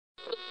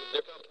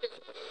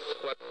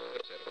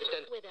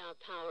about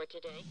power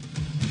today.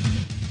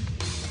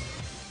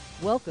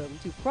 Welcome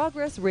to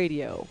Progress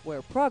Radio,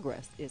 where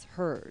progress is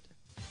heard.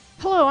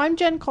 Hello, I'm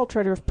Jen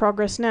Caltrider of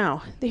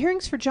ProgressNow. The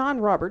hearings for John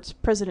Roberts,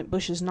 President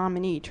Bush's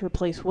nominee to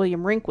replace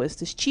William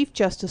Rehnquist as Chief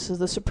Justice of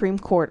the Supreme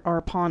Court, are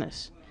upon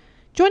us.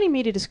 Joining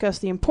me to discuss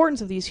the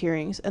importance of these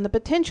hearings and the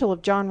potential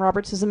of John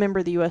Roberts as a member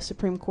of the U.S.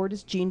 Supreme Court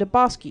is Jean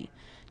Dubofsky.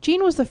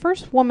 Jean was the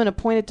first woman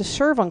appointed to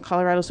serve on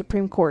Colorado's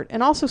Supreme Court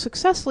and also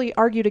successfully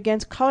argued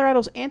against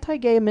Colorado's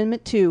anti-gay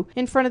Amendment 2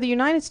 in front of the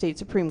United States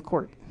Supreme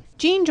Court.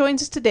 Jean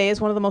joins us today as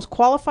one of the most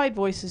qualified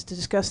voices to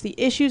discuss the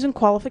issues and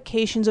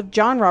qualifications of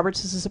John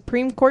Roberts as a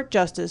Supreme Court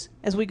Justice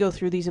as we go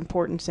through these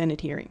important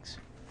Senate hearings.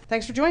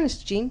 Thanks for joining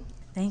us, Jean.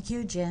 Thank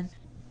you, Jen.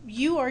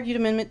 You argued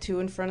Amendment 2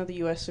 in front of the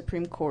U.S.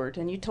 Supreme Court,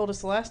 and you told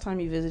us the last time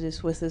you visited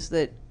us with us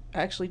that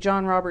actually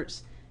John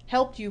Roberts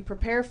helped you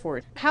prepare for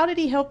it. How did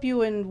he help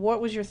you, and what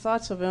was your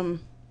thoughts of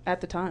him at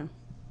the time?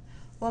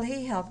 Well,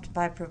 he helped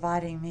by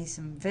providing me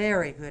some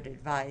very good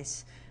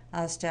advice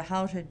as to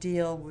how to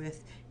deal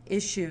with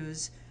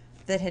issues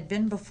that had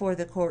been before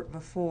the court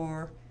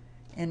before,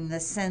 in the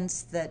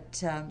sense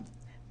that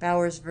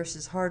Bowers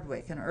versus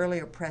Hardwick, an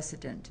earlier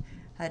precedent,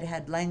 had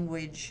had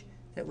language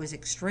that was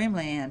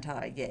extremely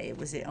anti-gay. It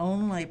was the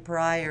only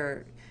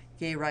prior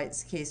gay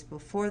rights case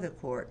before the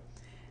court.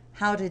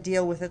 How to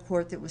deal with a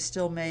court that was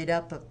still made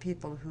up of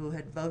people who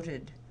had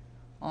voted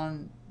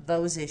on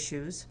those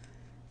issues,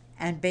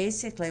 and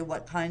basically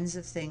what kinds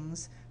of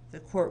things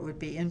the court would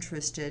be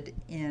interested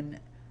in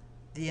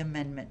the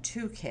Amendment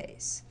 2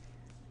 case.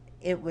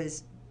 It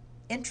was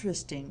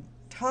interesting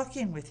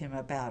talking with him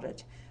about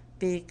it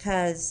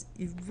because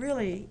you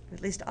really,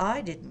 at least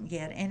I didn't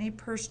get any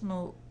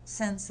personal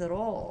sense at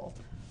all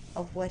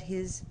of what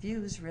his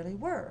views really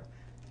were.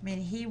 I mean,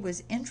 he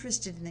was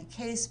interested in the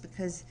case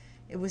because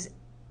it was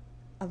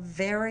a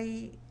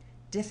very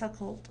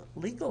difficult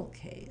legal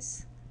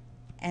case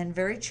and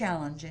very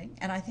challenging,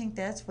 and I think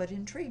that's what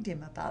intrigued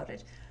him about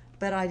it.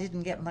 But I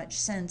didn't get much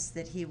sense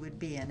that he would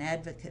be an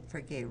advocate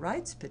for gay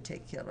rights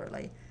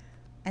particularly.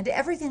 And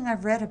everything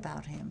I've read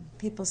about him,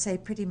 people say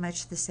pretty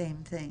much the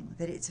same thing,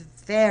 that it's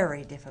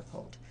very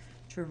difficult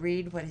to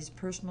read what his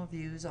personal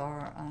views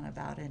are on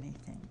about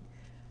anything,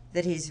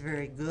 that he's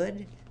very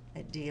good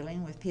at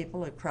dealing with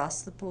people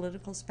across the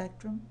political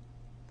spectrum,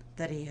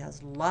 that he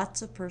has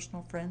lots of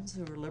personal friends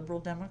who are liberal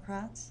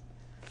Democrats,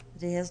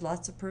 that he has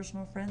lots of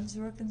personal friends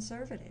who are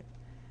conservative.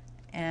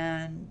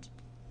 And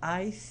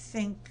I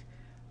think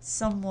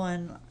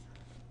someone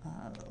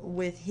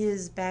with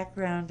his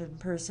background and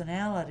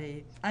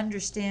personality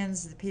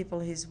understands the people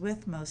he's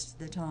with most of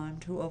the time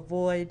to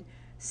avoid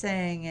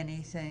saying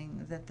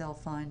anything that they'll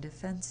find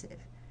offensive.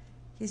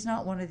 He's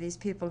not one of these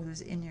people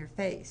who's in your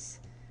face.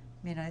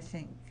 I mean, I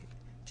think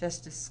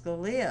Justice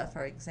Scalia,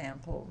 for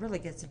example, really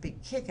gets a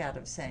big kick out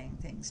of saying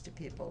things to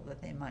people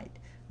that they might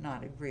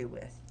not agree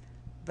with.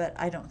 But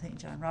I don't think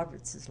John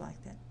Roberts is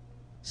like that.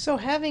 So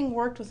having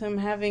worked with him,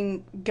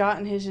 having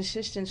gotten his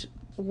assistance,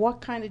 what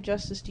kind of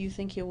justice do you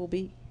think he will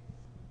be?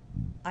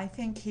 I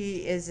think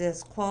he is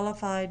as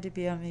qualified to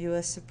be on the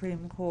U.S.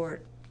 Supreme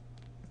Court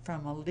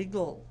from a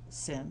legal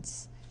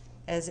sense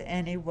as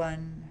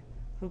anyone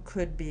who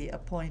could be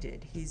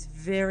appointed. He's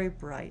very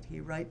bright. He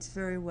writes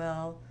very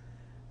well.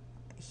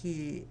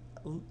 He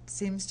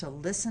seems to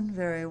listen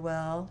very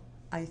well.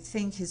 I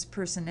think his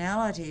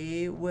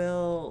personality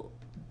will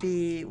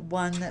be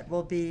one that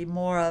will be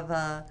more of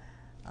a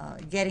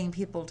getting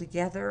people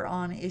together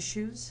on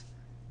issues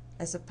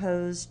as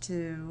opposed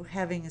to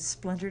having a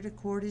splintered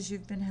court as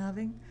you've been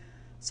having.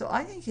 So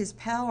I think his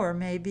power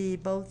may be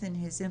both in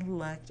his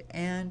intellect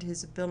and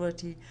his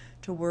ability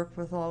to work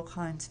with all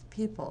kinds of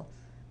people.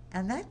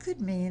 And that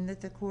could mean that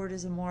the court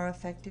is a more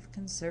effective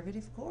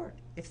conservative court,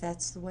 if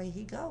that's the way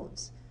he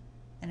goes.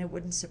 And it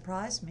wouldn't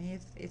surprise me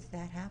if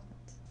that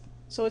happens.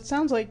 So it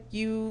sounds like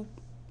you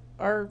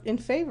are in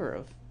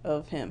favor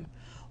of him.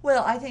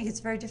 Well, I think it's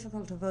very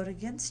difficult to vote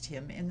against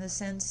him in the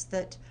sense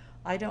that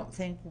I don't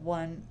think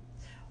one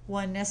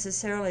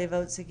necessarily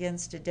votes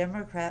against a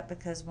Democrat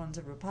because one's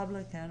a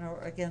Republican,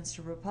 or against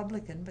a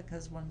Republican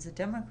because one's a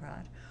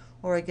Democrat,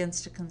 or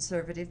against a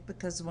conservative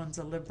because one's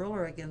a liberal,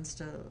 or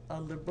against a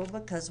liberal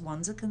because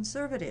one's a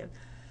conservative.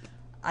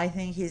 I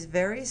think he's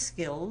very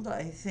skilled.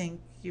 I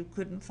think you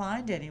couldn't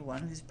find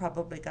anyone who's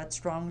probably got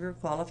stronger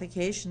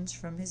qualifications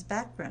from his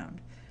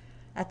background.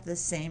 At the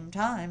same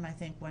time, I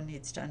think one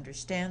needs to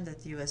understand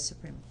that the U.S.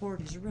 Supreme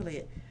Court is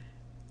really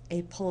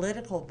a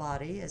political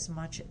body as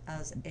much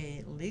as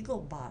a legal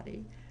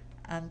body,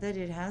 and that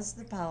it has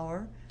the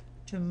power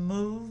to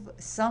move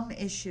some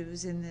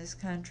issues in this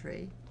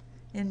country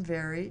in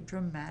very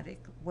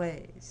dramatic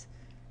ways.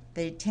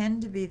 They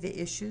tend to be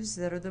the issues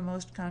that are the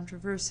most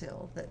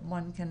controversial, that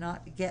one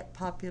cannot get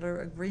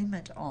popular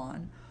agreement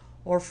on,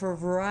 or for a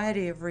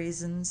variety of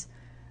reasons,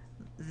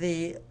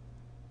 the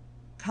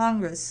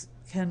Congress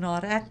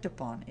cannot act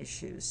upon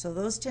issues. So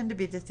those tend to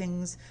be the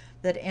things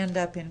that end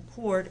up in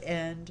court,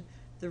 and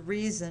the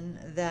reason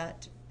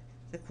that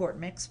the court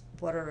makes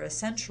what are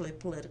essentially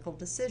political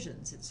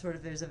decisions. It's sort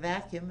of, there's a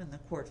vacuum and the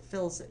court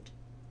fills it.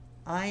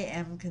 I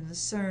am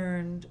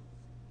concerned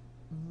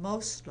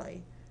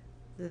mostly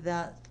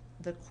that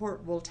the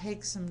court will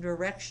take some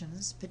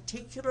directions,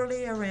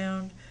 particularly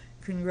around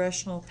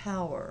congressional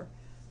power,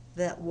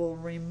 that will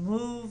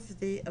remove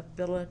the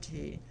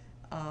ability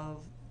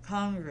of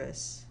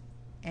Congress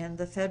and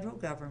the federal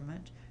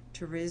government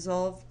to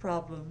resolve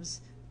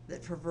problems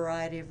that for a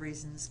variety of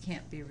reasons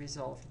can't be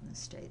resolved in the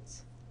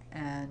states.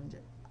 And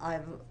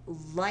I've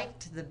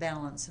liked the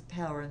balance of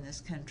power in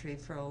this country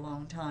for a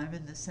long time,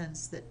 in the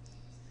sense that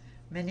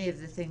many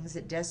of the things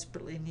that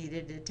desperately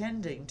needed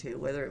attending to,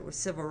 whether it was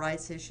civil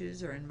rights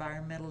issues or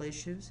environmental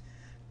issues,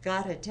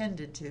 got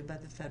attended to by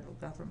the federal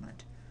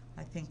government.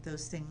 I think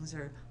those things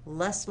are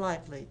less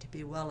likely to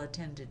be well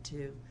attended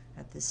to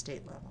at the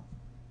state level.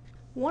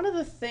 One of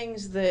the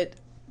things that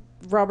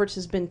Roberts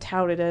has been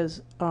touted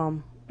as,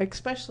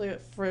 especially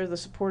for the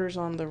supporters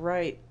on the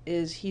right,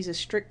 is he's a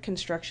strict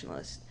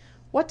constructionalist.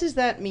 What does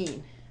that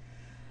mean?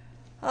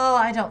 Oh,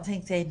 I don't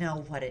think they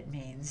know what it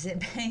means.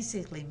 It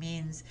basically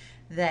means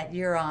that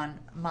you're on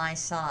my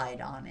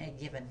side on a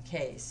given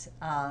case.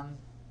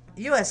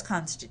 U.S.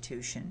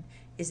 Constitution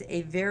is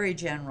a very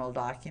general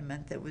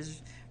document that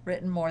was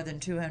written more than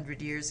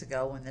 200 years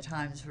ago when the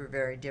times were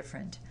very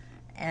different.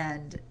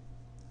 And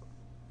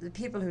the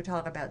people who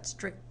talk about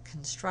strict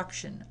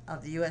construction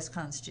of the U.S.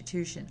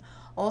 Constitution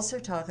also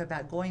talk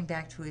about going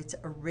back to its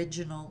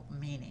original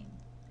meaning.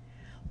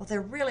 Well,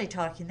 they're really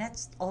talking,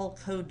 that's all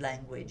code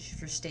language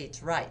for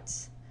states'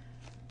 rights.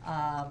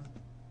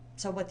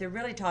 So what they're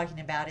really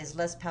talking about is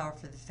less power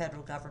for the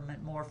federal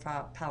government, more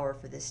power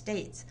for the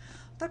states,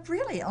 but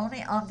really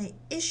only on the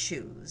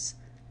issues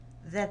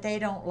that they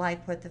don't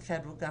like what the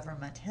federal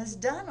government has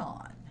done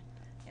on.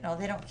 You know,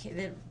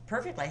 they're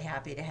perfectly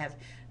happy to have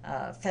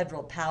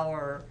federal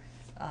power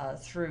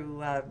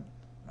through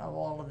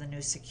all of the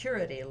new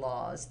security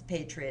laws, the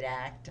Patriot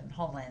Act and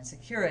Homeland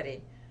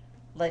Security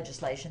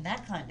legislation,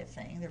 that kind of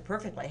thing. They're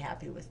perfectly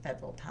happy with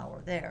federal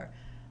power there,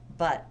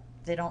 but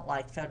they don't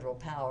like federal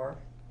power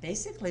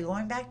basically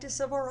going back to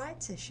civil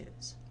rights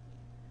issues.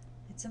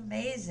 It's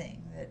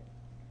amazing that,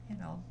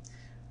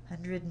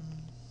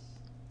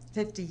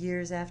 150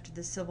 years after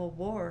the Civil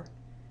War,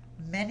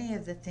 many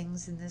of the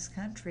things in this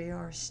country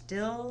are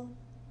still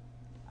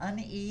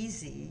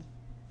uneasy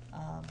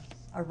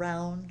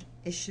around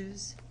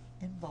issues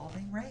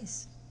involving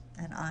race.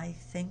 And I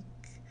think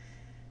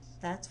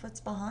that's what's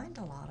behind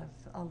a lot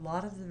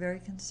of the very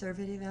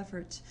conservative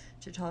efforts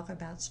to talk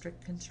about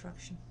strict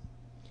construction.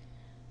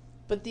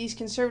 But these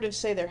conservatives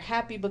say they're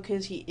happy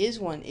because he is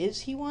one. Is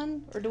he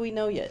one, or do we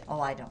know yet?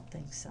 Oh, I don't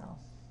think so.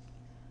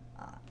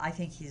 I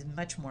think he's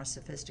much more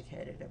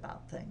sophisticated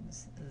about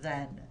things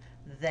than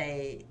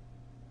they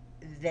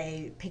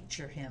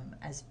picture him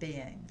as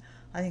being.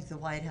 I think the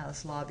White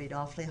House lobbied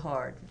awfully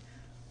hard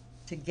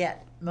to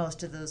get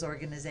most of those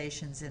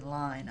organizations in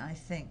line. I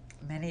think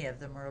many of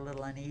them are a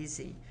little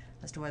uneasy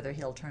as to whether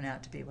he'll turn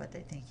out to be what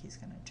they think he's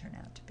going to turn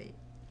out to be.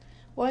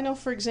 Well, I know,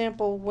 for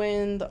example,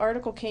 when the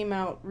article came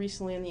out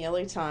recently in the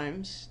LA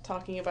Times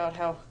talking about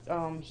how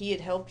he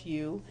had helped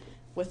you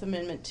with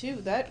Amendment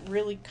 2, that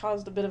really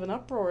caused a bit of an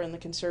uproar in the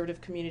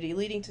conservative community,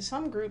 leading to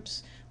some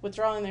groups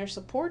withdrawing their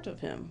support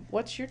of him.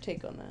 What's your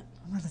take on that?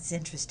 Well, it's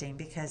interesting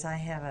because I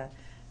have a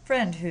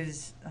friend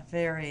who's a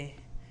very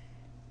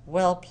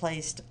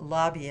well-placed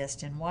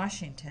lobbyist in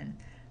Washington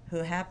who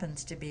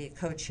happens to be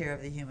co-chair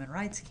of the Human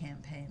Rights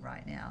Campaign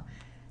right now.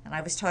 And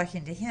I was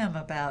talking to him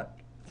about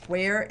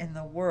where in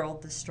the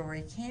world the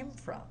story came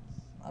from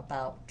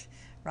about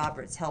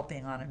Roberts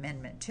helping on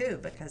Amendment 2,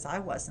 because I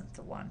wasn't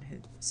the one who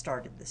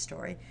started the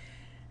story.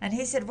 And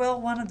he said, well,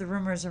 one of the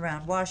rumors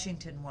around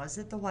Washington was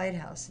that the White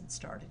House had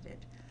started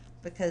it,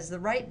 because the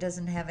right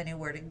doesn't have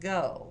anywhere to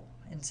go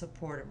in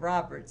support of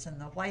Roberts, and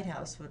the White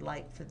House would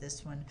like for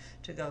this one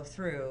to go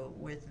through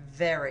with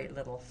very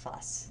little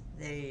fuss.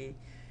 They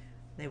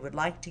would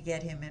like to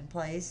get him in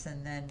place,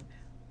 and then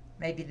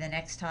maybe the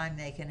next time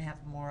they can have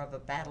more of a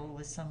battle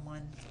with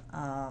someone.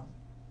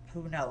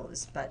 Who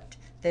knows? But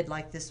they'd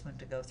like this one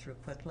to go through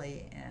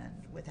quickly and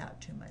without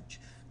too much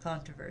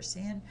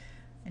controversy. And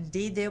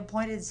indeed, they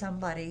appointed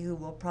somebody who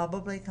will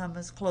probably come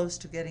as close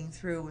to getting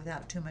through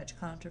without too much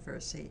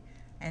controversy,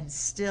 and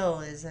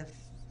still is a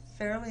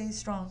fairly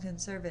strong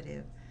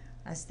conservative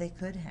as they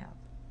could have.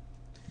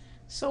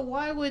 So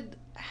why would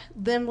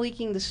them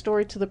leaking the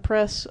story to the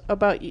press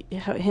about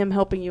him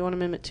helping you on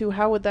Amendment 2,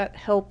 how would that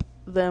help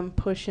them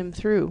push him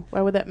through?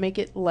 Why would that make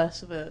it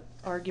less of an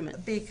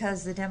argument?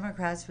 Because the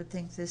Democrats would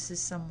think this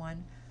is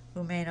someone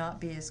who may not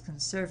be as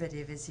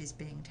conservative as he's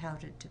being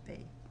touted to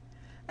be.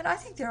 And I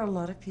think there are a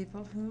lot of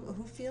people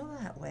who feel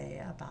that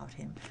way about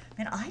him.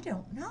 I mean, I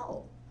don't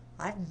know.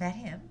 I've met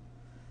him.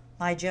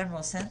 My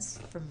general sense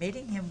from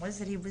meeting him was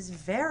that he was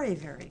very,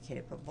 very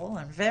capable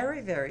and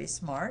very, very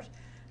smart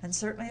and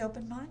certainly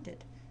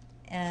open-minded.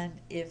 And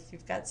if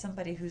you've got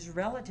somebody who's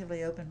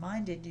relatively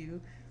open-minded,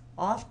 you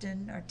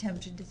often are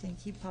tempted to think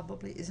he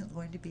probably isn't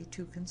going to be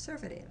too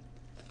conservative.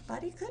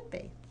 But he could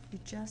be. You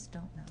just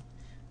don't know.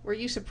 Were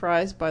you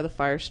surprised by the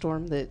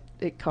firestorm that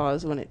it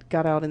caused when it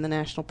got out in the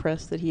national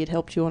press that he had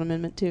helped you on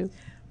Amendment 2?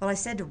 Well, I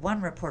said to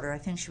one reporter, I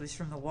think she was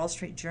from the Wall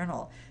Street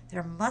Journal,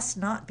 there must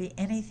not be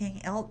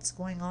anything else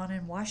going on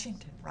in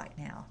Washington right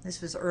now.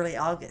 This was early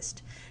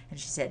August. And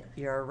she said,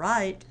 "You're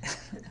right."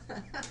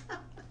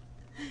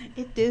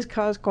 It did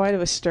cause quite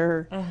of a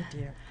stir. Oh,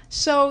 dear.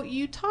 So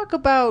you talk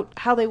about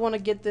how they want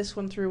to get this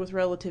one through with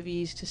relative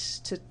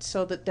ease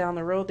so that down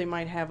the road they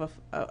might have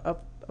a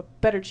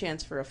better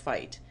chance for a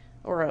fight,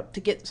 or to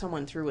get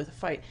someone through with a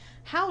fight.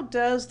 How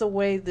does the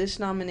way this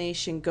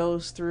nomination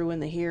goes through in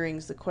the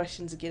hearings, the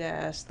questions that get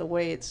asked, the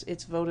way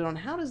it's voted on,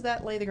 how does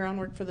that lay the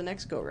groundwork for the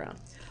next go-round?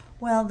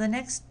 Well, the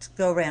next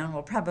go-round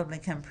will probably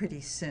come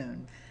pretty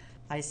soon.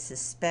 I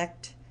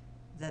suspect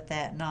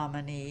that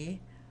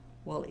nominee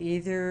will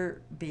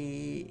either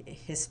be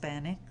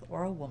Hispanic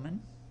or a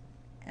woman.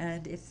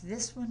 And if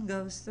this one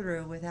goes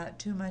through without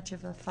too much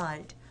of a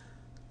fight,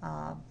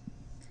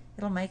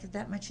 it'll make it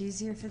that much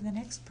easier for the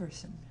next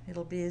person.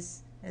 It'll be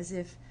as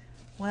if,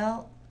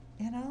 well,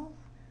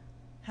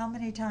 how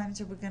many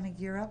times are we going to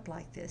gear up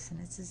like this?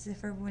 And it's as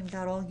if everyone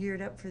got all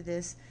geared up for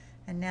this,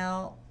 and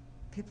now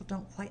people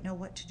don't quite know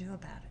what to do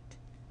about it.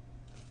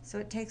 So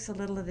it takes a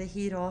little of the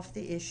heat off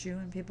the issue,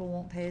 and people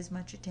won't pay as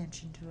much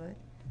attention to it.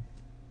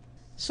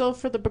 So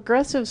for the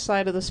progressive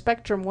side of the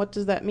spectrum, what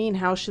does that mean?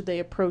 How should they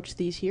approach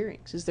these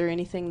hearings? Is there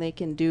anything they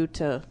can do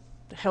to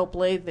help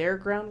lay their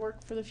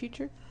groundwork for the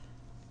future?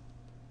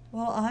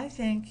 Well, I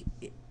think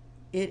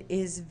it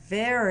is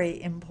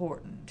very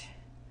important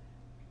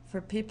for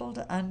people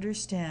to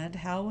understand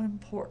how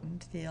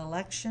important the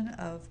election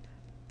of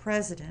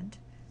president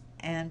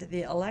and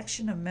the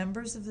election of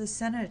members of the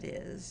Senate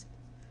is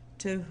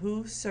to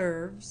who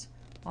serves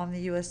on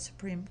the U.S.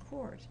 Supreme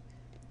Court.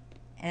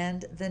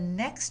 And the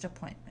next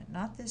appointment,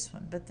 not this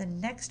one, but the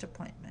next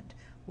appointment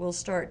will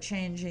start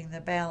changing the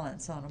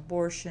balance on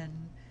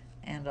abortion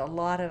and a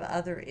lot of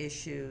other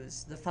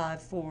issues, the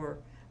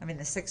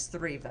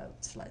 6-3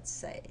 votes, let's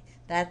say.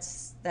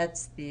 That's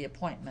the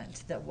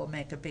appointment that will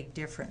make a big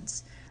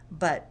difference.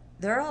 But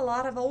there are a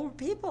lot of old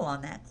people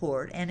on that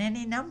court, and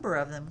any number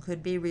of them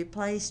could be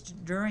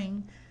replaced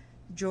during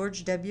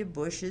George W.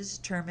 Bush's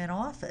term in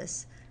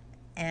office.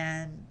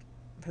 And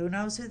who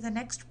knows who the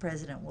next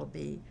president will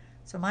be.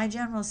 So my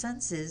general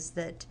sense is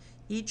that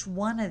each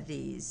one of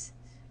these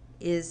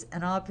is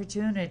an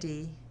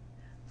opportunity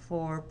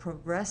for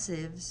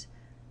progressives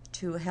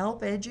to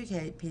help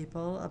educate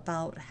people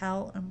about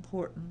how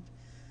important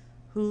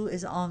who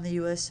is on the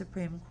U.S.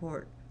 Supreme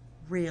Court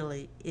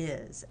really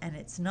is. And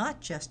it's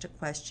not just a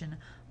question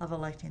of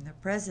electing the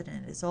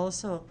president. It's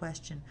also a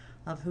question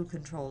of who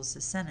controls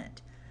the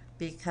Senate,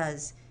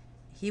 because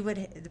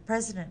the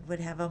president would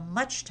have a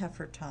much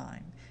tougher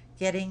time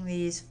getting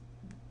these,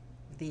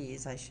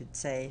 I should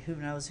say, who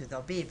knows who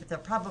they'll be, but they'll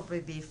probably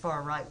be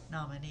far-right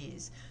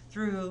nominees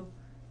through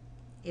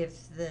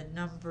if the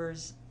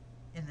numbers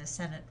in the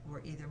Senate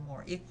were either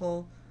more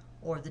equal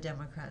or the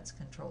Democrats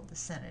controlled the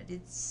Senate.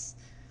 It's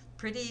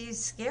pretty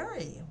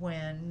scary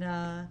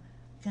when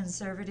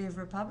conservative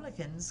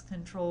Republicans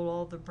control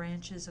all the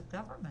branches of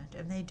government,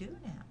 and they do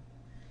now.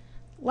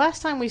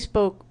 Last time we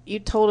spoke, you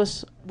told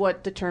us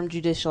what the term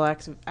judicial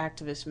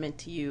activist meant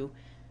to you,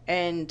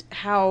 and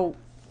how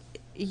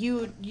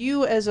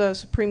you as a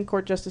Supreme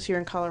Court justice here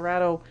in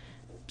Colorado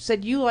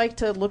said you like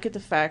to look at the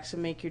facts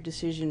and make your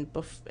decision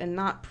and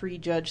not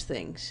prejudge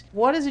things.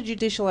 What is a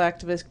judicial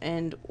activist,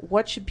 and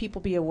what should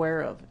people be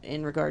aware of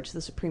in regards to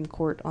the Supreme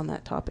Court on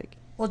that topic?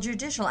 Well,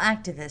 judicial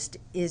activist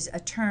is a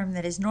term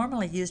that is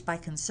normally used by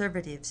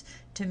conservatives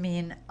to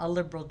mean a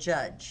liberal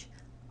judge,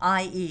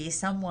 i.e.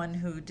 someone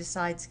who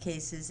decides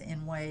cases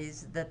in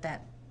ways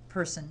that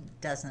person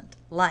doesn't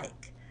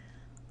like.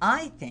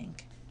 I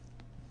think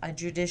a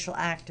judicial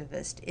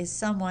activist is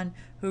someone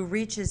who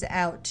reaches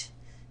out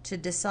to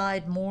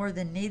decide more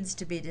than needs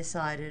to be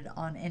decided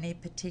on any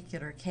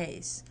particular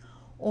case,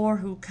 or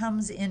who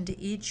comes into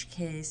each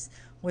case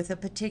with a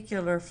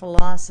particular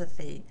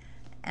philosophy,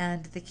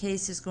 and the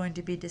case is going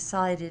to be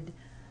decided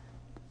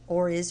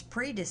or is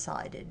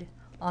pre-decided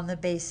on the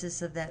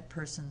basis of that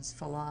person's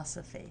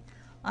philosophy.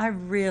 I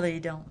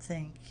really don't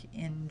think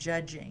in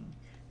judging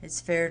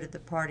it's fair to the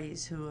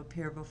parties who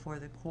appear before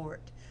the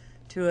court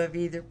to have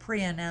either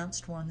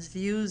pre-announced one's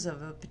views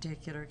of a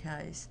particular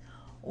case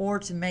or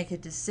to make a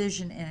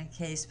decision in a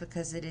case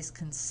because it is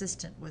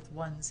consistent with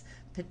one's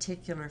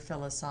particular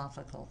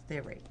philosophical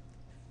theory.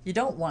 You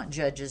don't want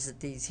judges at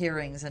these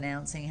hearings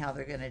announcing how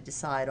they're going to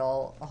decide a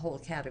whole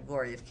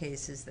category of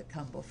cases that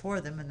come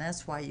before them, and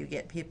that's why you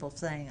get people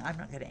saying, I'm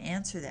not going to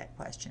answer that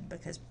question,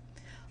 because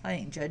I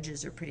think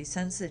judges are pretty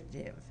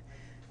sensitive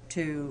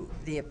to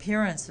the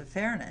appearance of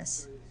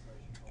fairness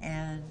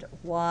and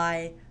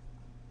why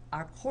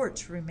our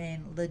courts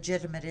remain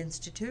legitimate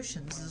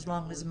institutions as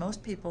long as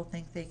most people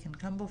think they can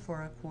come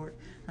before a court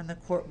and the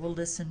court will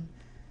listen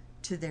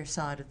to their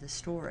side of the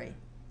story.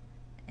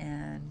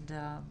 And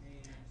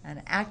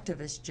an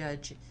activist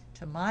judge,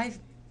 to my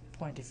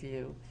point of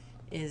view,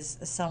 is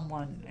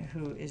someone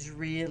who is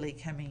really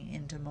coming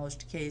into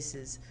most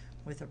cases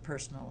with a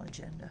personal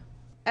agenda.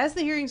 As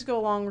the hearings go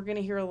along, we're going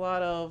to hear a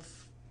lot of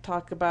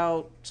talk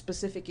about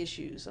specific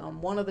issues.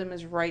 One of them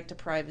is right to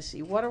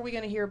privacy. What are we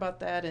going to hear about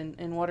that,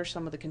 and what are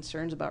some of the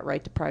concerns about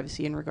right to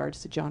privacy in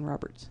regards to John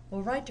Roberts?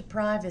 Well, right to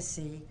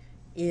privacy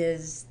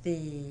is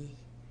the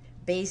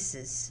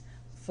basis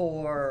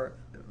for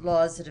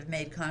laws that have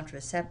made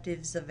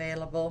contraceptives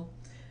available,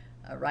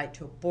 a right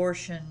to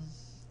abortion,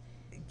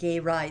 gay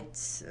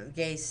rights,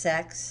 gay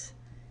sex,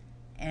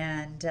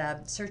 and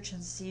search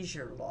and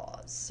seizure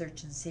laws.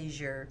 Search and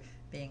seizure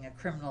being a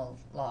criminal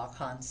law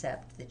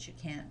concept that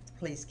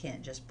police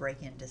can't just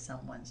break into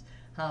someone's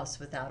house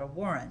without a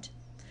warrant.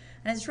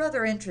 And it's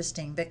rather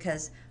interesting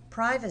because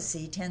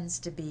privacy tends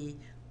to be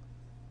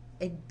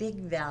a big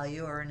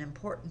value or an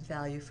important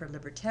value for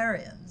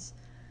libertarians.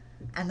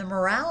 And the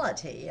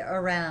morality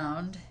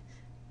around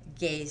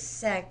gay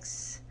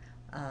sex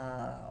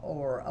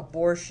or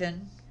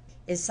abortion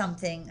is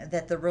something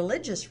that the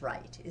religious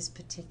right is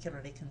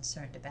particularly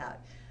concerned about.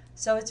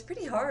 So it's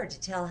pretty hard to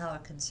tell how a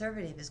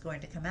conservative is going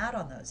to come out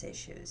on those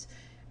issues.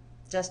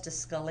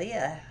 Justice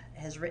Scalia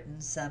has written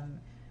some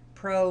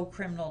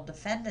pro-criminal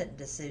defendant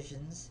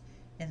decisions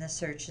in the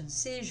search and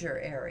seizure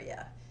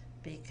area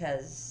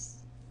because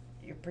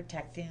you're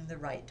protecting the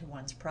right to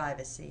one's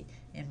privacy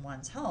in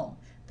one's home.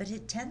 But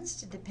it tends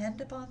to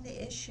depend upon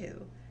the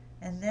issue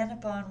and then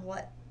upon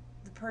what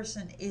the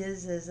person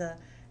is as a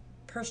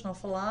personal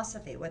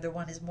philosophy, whether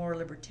one is more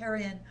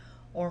libertarian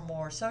or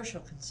more social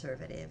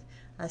conservative,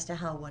 as to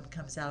how one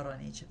comes out on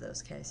each of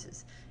those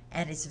cases.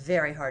 And it's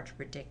very hard to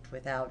predict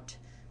without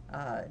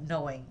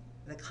knowing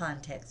the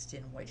context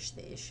in which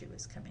the issue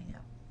is coming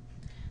up.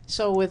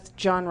 So with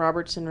John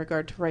Roberts in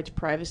regard to right to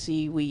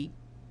privacy, we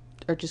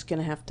are just going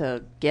to have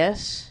to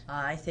guess?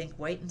 I think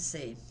wait and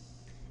see.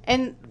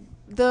 And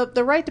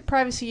the right to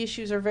privacy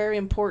issues are very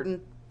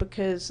important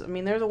because, I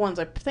mean, they're the ones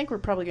I think we're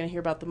probably going to hear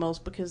about the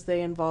most because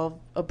they involve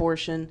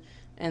abortion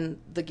and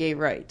the gay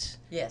rights.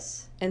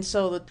 Yes. And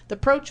so the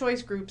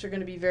pro-choice groups are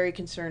going to be very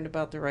concerned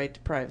about the right to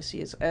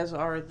privacy, as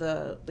are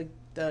the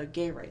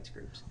gay rights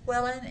groups.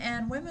 Well,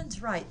 and women's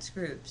rights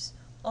groups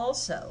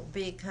also,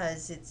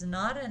 because it's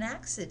not an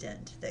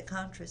accident that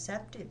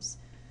contraceptives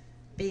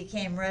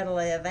became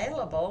readily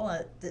available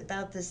at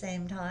about the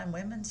same time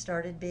women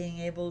started being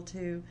able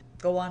to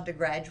go on to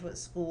graduate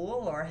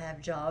school or have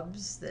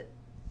jobs that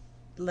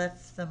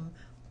left them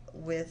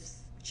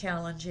with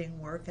challenging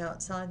work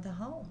outside the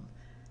home.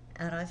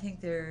 And I think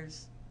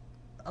there's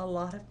a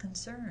lot of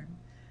concern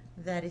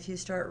that if you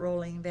start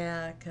rolling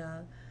back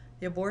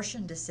the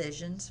abortion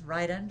decisions,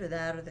 right under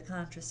that are the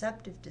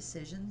contraceptive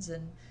decisions,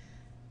 and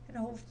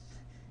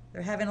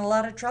they're having a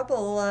lot of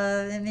trouble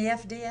in the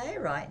FDA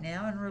right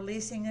now in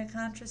releasing a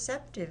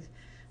contraceptive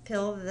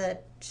pill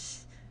that,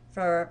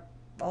 for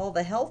all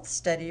the health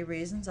study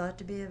reasons, ought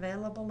to be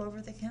available over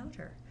the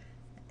counter.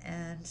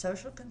 And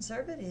social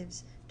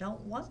conservatives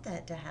don't want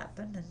that to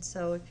happen, and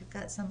so if you've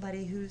got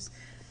somebody who's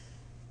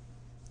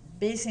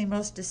basing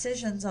most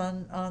decisions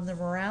on the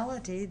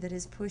morality that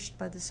is pushed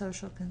by the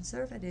social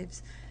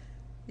conservatives,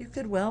 you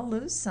could well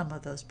lose some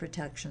of those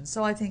protections.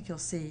 So I think you'll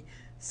see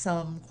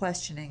some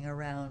questioning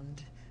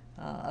around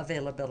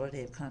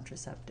availability of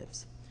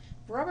contraceptives.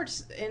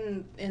 Roberts,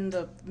 in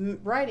the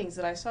writings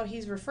that I saw,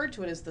 he's referred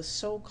to it as the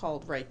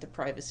so-called right to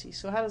privacy.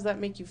 So how does that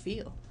make you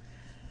feel?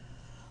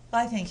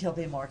 I think he'll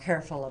be more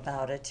careful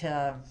about it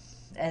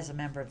as a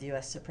member of the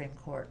U.S. Supreme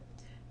Court.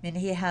 I mean,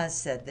 he has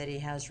said that he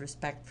has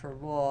respect for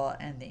law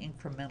and the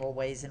incremental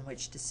ways in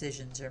which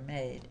decisions are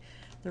made.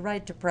 The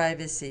right to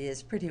privacy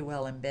is pretty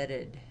well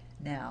embedded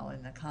now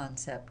in the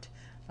concept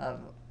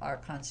of our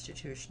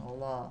constitutional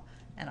law,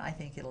 and I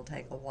think it'll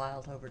take a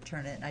while to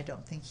overturn it, and I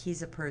don't think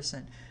he's a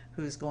person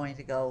who's going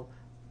to go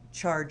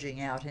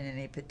charging out in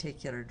any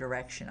particular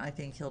direction. I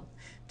think he'll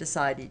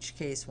decide each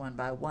case one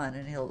by one,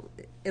 and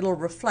it'll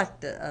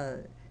reflect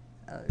a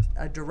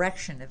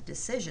direction of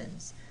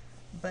decisions.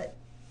 But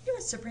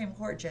U.S. Supreme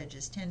Court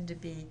judges tend to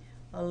be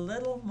a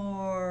little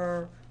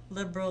more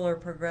liberal or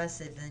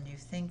progressive than you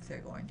think they're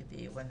going to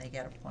be when they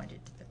get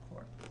appointed to the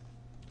court.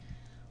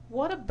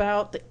 What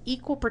about the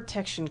Equal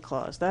Protection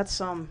Clause? That's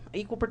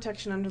equal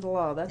protection under the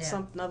law. That's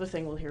another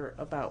thing we'll hear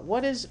about.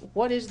 What is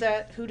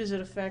that? Who does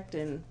it affect,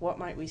 and what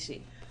might we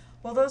see?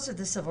 Well, those are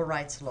the civil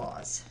rights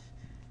laws.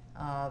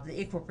 The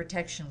Equal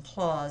Protection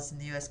Clause in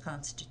the U.S.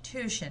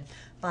 Constitution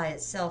by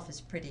itself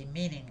is pretty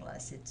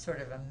meaningless. It's sort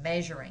of a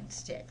measuring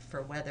stick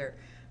for whether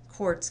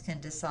courts can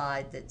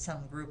decide that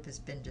some group has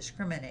been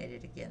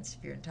discriminated against.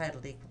 If you're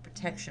entitled to equal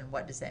protection,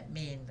 what does that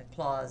mean? The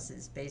clause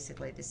is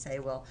basically to say,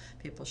 well,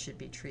 people should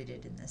be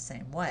treated in the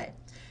same way.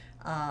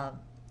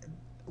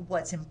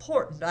 What's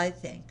important, I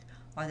think,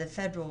 are the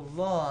federal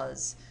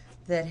laws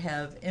that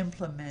have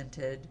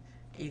implemented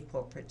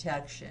equal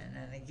protection.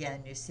 And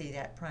again, you see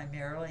that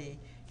primarily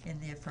in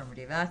the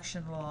affirmative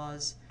action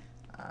laws,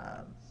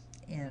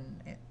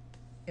 in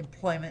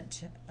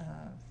employment,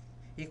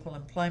 equal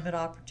employment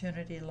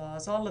opportunity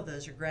laws. All of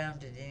those are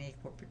grounded in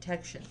equal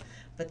protection,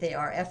 but they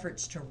are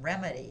efforts to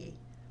remedy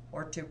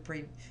or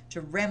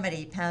to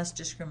remedy past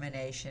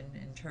discrimination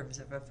in terms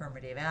of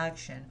affirmative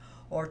action,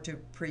 or to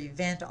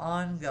prevent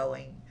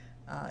ongoing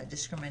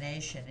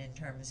discrimination in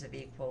terms of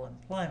equal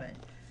employment.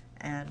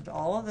 And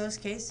all of those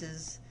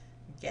cases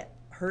get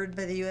heard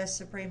by the U.S.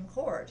 Supreme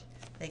Court.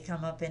 They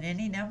come up in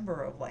any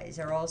number of ways.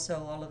 There are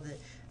also all of the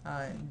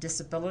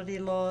disability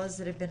laws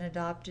that have been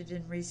adopted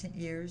in recent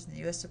years, and the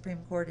U.S. Supreme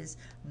Court has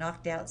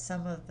knocked out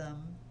some of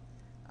them,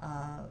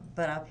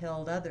 but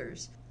upheld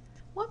others.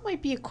 What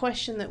might be a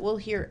question that we'll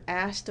hear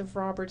asked of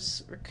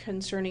Roberts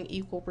concerning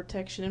equal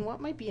protection, and what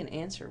might be an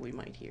answer we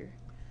might hear?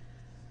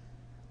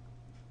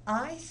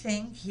 I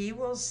think he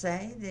will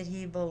say that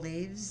he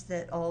believes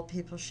that all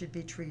people should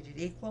be treated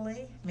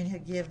equally. I mean, he'll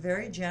give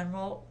very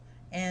general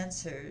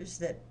answers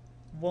that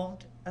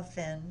won't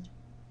offend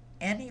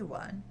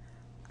anyone.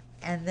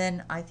 And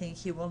then I think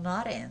he will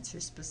not answer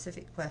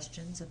specific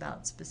questions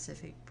about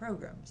specific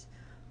programs.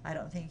 I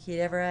don't think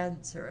he'd ever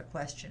answer a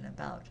question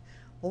about,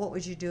 well, what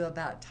would you do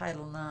about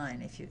Title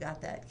IX if you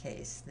got that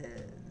case,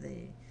 the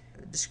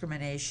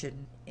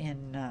discrimination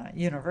in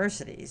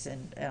universities?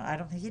 And I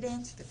don't think he'd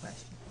answer the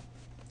question.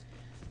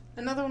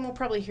 Another one we'll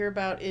probably hear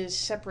about is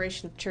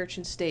separation of church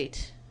and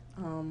state.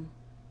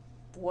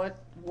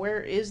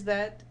 Where is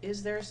that?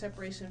 Is there a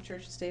separation of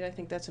church and state? I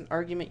think that's an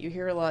argument you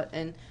hear a lot.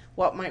 And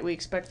what might we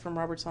expect from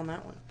Roberts on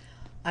that one?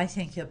 I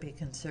think he'll be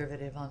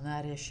conservative on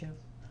that issue.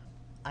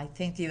 I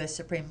think the U.S.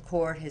 Supreme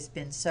Court has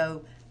been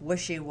so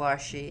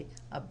wishy-washy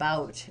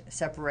about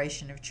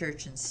separation of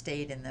church and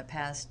state in the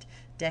past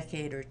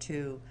decade or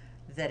two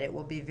that it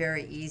will be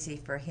very easy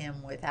for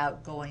him,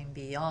 without going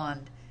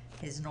beyond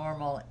his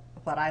normal,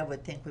 what I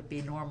would think would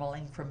be normal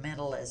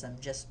incrementalism,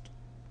 just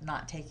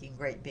not taking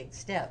great big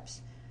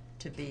steps,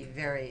 to be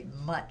very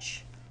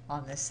much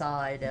on the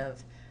side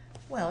of,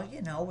 well,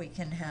 you know,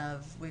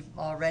 we've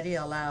already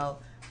allow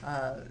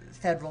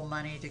federal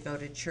money to go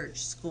to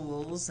church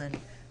schools, and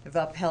we've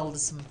upheld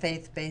some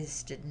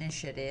faith-based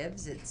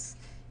initiatives.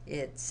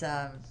 It's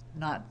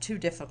not too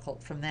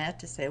difficult from that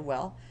to say,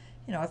 well,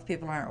 you know, if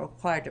people aren't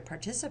required to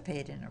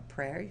participate in a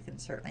prayer, you can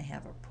certainly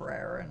have a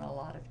prayer in a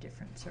lot of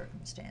different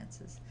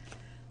circumstances.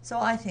 So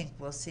I think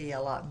we'll see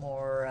a lot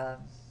more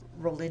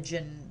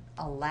religion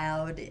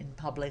allowed in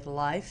public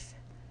life,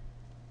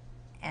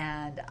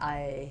 and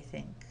I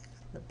think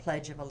the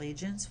Pledge of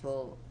Allegiance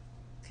will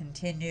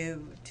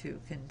continue to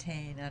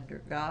contain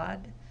under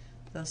God,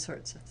 those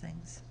sorts of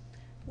things.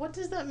 What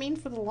does that mean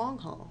for the long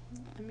haul?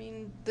 I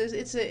mean,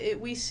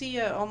 we see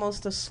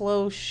almost a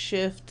slow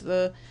shift.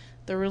 The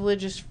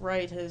religious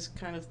right has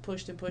kind of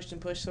pushed and pushed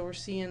and pushed, so we're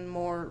seeing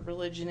more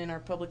religion in our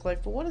public life.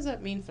 But what does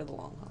that mean for the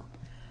long haul?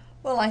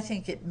 Well, I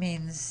think it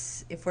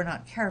means, if we're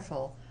not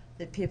careful,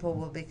 that people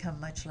will become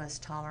much less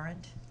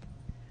tolerant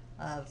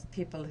of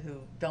people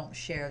who don't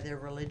share their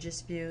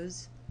religious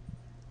views,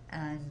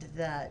 and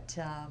that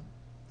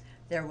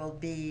there will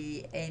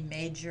be a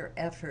major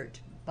effort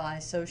by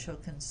social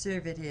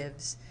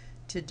conservatives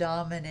to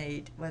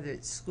dominate, whether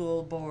it's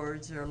school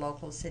boards or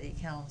local city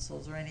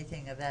councils or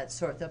anything of that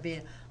sort. There'll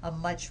be a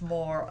much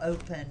more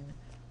open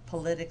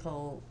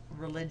political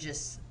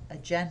religious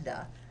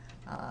agenda.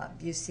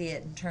 You see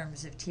it in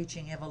terms of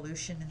teaching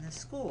evolution in the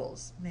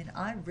schools. I mean,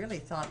 I really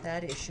thought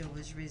that issue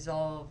was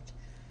resolved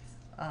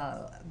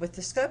with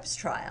the Scopes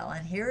trial,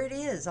 and here it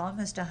is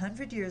almost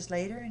 100 years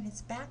later, and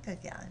it's back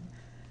again.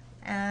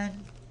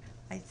 And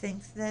I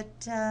think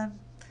that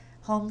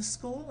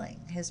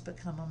homeschooling has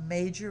become a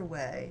major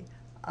way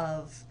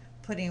of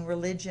putting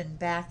religion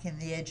back in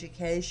the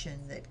education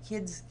that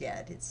kids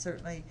get. It's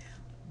certainly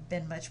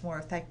been much more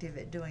effective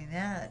at doing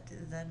that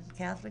than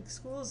Catholic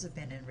schools have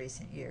been in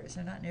recent years.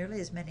 There are not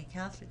nearly as many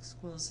Catholic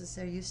schools as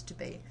there used to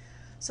be.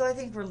 So I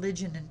think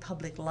religion in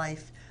public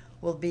life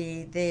will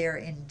be there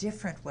in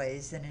different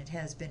ways than it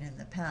has been in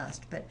the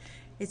past. But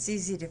it's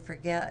easy to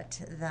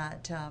forget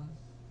that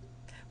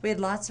we had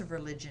lots of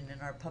religion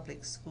in our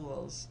public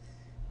schools.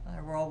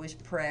 There were always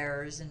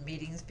prayers, and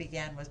meetings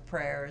began with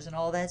prayers and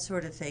all that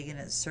sort of thing, and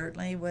it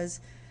certainly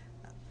was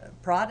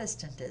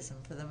Protestantism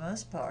for the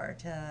most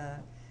part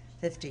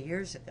 50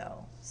 years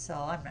ago. So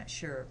I'm not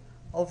sure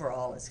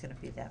overall it's going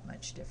to be that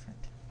much different.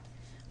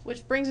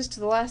 Which brings us to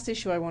the last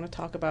issue I want to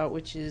talk about,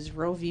 which is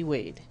Roe v.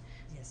 Wade.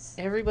 Yes.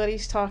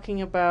 Everybody's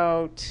talking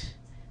about,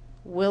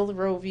 will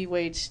Roe v.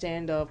 Wade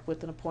stand up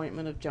with an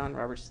appointment of John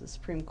Roberts to the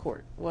Supreme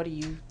Court? What do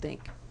you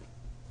think?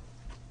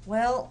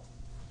 Well,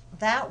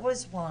 that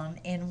was one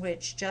in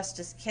which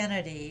Justice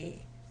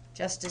Kennedy,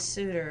 Justice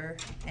Souter,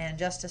 and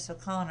Justice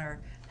O'Connor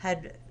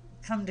had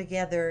come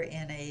together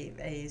in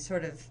a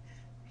sort of,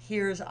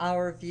 here's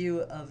our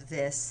view of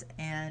this,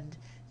 and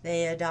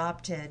they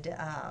adopted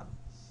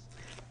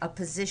a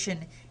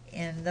position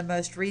in the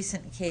most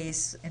recent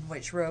case in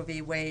which Roe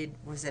v. Wade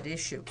was at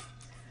issue.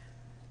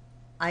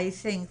 I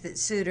think that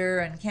Souter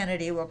and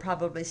Kennedy will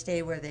probably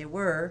stay where they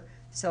were,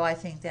 so I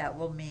think that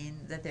will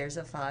mean that there's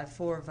a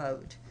 5-4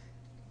 vote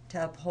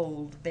to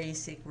uphold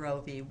basic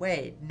Roe v.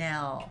 Wade.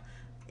 Now,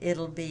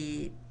 it'll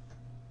be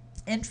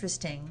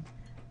interesting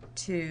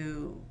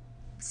to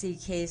see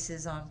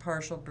cases on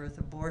partial birth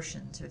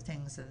abortions or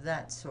things of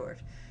that sort.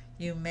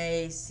 You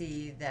may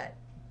see that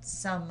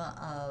some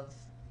of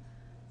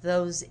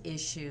those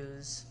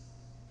issues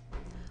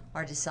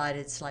are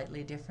decided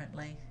slightly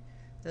differently.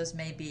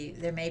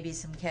 There may be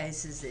some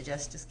cases that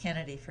Justice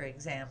Kennedy, for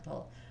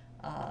example,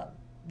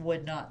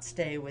 would not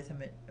stay with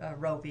a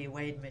Roe v.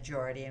 Wade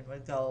majority and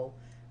would go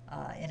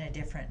in a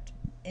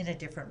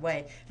different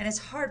way. And it's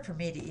hard for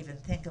me to even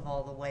think of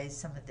all the ways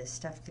some of this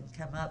stuff can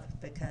come up,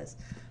 because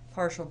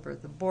partial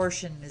birth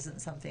abortion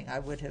isn't something I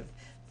would have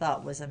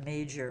thought was a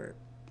major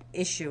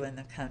issue in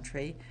the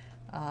country.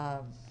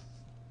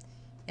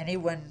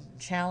 Anyone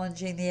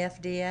challenging the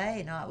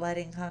FDA, not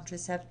letting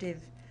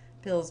contraceptive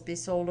pills be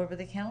sold over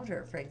the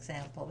counter, for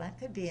example, that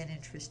could be an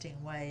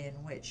interesting way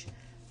in which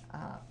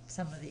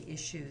some of the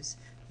issues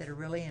that are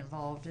really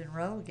involved in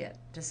Roe get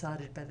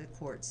decided by the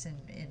courts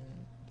in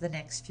the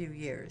next few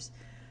years.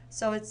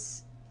 So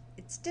it's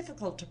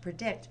difficult to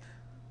predict.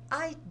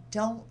 I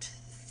don't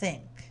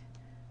think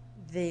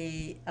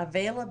the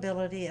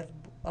availability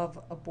of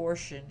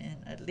abortion in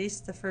at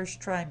least the first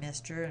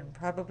trimester and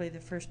probably the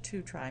first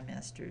 2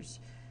 trimesters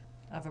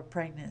of a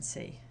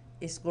pregnancy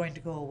is going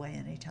to go away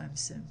anytime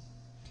soon.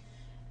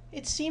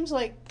 It seems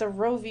like the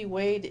Roe v.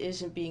 Wade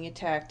isn't being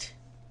attacked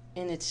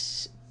in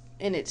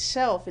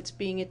itself. It's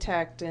being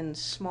attacked in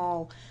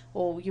small,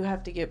 you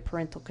have to get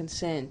parental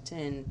consent,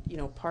 and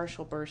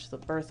partial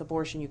birth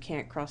abortion, you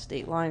can't cross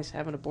state lines to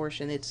have an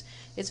abortion.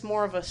 It's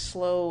more of a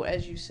slow,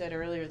 as you said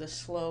earlier, the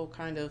slow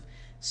kind of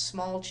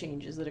small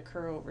changes that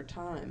occur over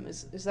time.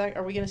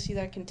 Are we going to see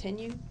that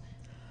continue?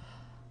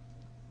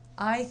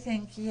 I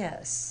think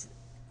yes.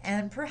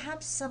 And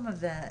perhaps some of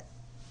that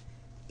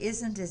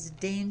isn't as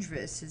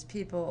dangerous as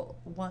people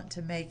want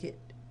to make it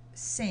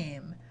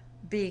seem,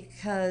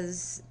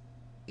 because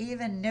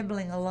even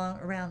nibbling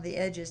around the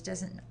edges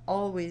doesn't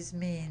always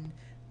mean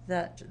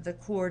that the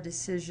core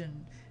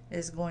decision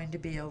is going to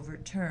be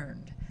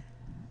overturned.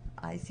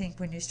 I think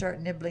when you start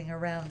nibbling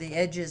around the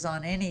edges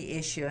on any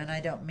issue, and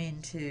I don't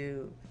mean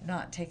to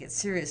not take it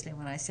seriously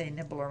when I say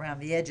nibble around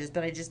the edges,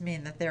 but I just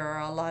mean that there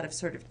are a lot of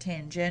sort of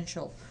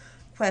tangential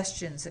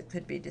questions that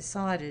could be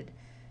decided.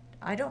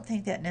 I don't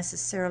think that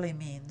necessarily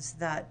means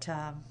that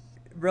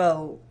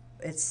Roe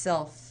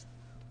itself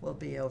will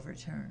be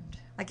overturned.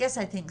 I guess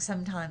I think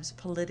sometimes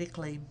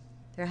politically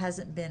there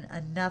hasn't been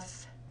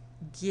enough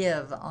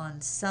give on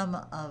some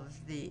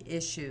of the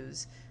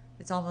issues.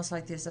 It's almost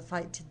like there's a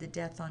fight to the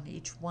death on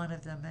each one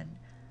of them, and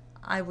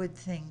I would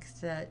think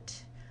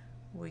that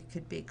we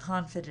could be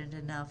confident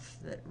enough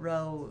that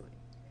Roe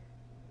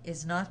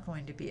is not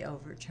going to be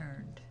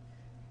overturned,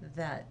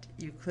 that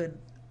you could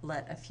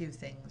let a few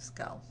things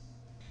go.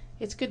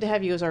 It's good to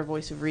have you as our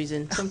voice of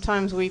reason.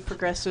 Sometimes we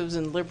progressives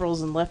and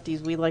liberals and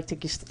lefties, we like to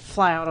just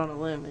fly out on a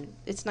limb, and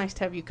it's nice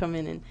to have you come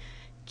in and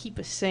keep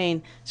us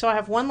sane. So I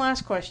have one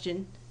last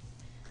question.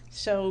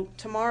 So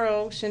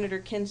tomorrow, Senator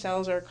Ken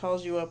Salazar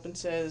calls you up and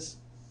says,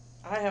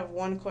 I have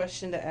one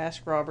question to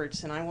ask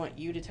Roberts, and I want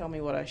you to tell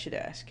me what I should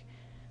ask.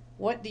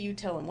 What do you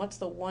tell him? What's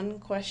the one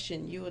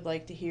question you would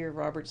like to hear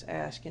Roberts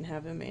ask and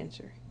have him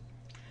answer?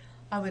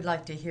 I would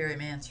like to hear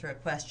him answer a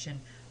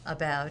question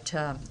about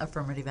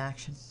affirmative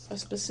action. A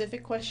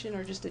specific question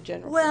or just a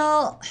general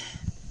question?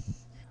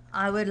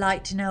 I would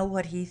like to know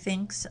what he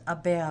thinks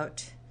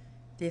about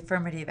the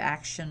affirmative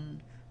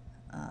action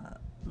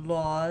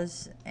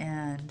laws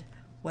and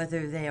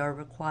whether they are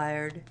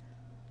required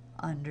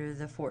under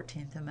the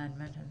 14th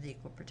Amendment and the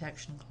Equal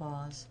Protection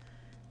Clause,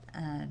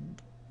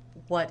 and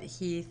what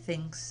he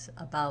thinks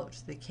about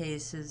the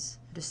cases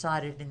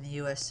decided in the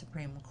U.S.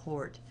 Supreme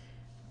Court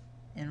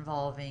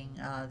involving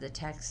the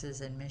Texas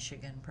and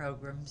Michigan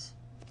programs.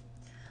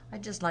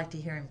 I'd just like to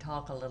hear him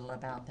talk a little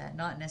about that,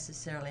 not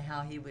necessarily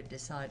how he would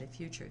decide a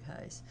future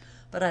case,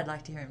 but I'd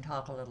like to hear him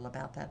talk a little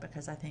about that,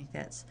 because I think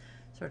that's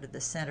sort of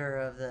the center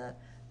of the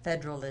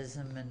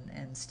federalism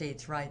and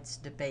states' rights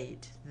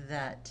debate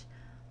that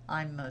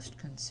I'm most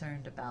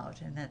concerned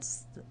about, and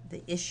that's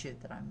the issue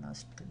that I'm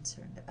most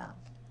concerned about.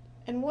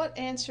 And what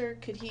answer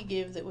could he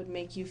give that would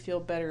make you feel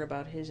better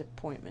about his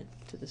appointment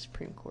to the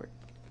Supreme Court?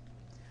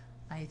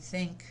 I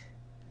think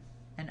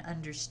an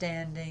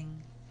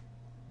understanding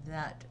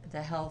that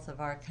the health of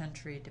our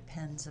country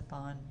depends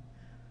upon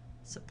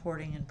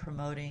supporting and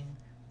promoting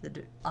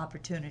the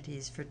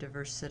opportunities for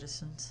diverse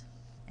citizens,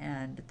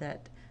 and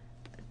that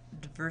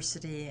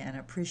diversity and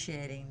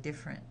appreciating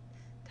different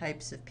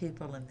types of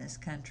people in this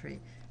country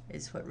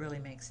is what really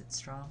makes it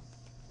strong.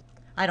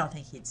 I don't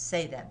think he'd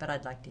say that, but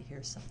I'd like to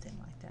hear something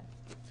like that.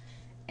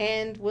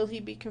 And will he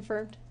be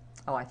confirmed?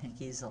 Oh, I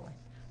think easily.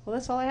 Well,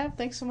 that's all I have.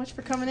 Thanks so much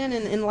for coming in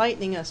and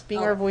enlightening us,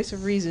 being our voice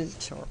of reason.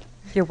 Sure.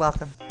 You're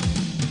welcome.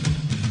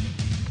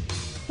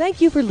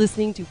 Thank you for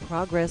listening to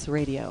Progress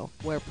Radio,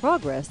 where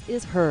progress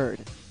is heard.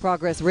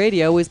 Progress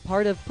Radio is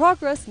part of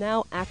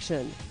ProgressNow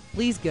Action.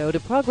 Please go to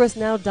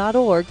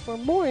ProgressNow.org for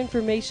more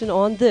information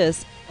on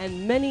this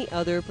and many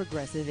other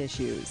progressive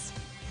issues.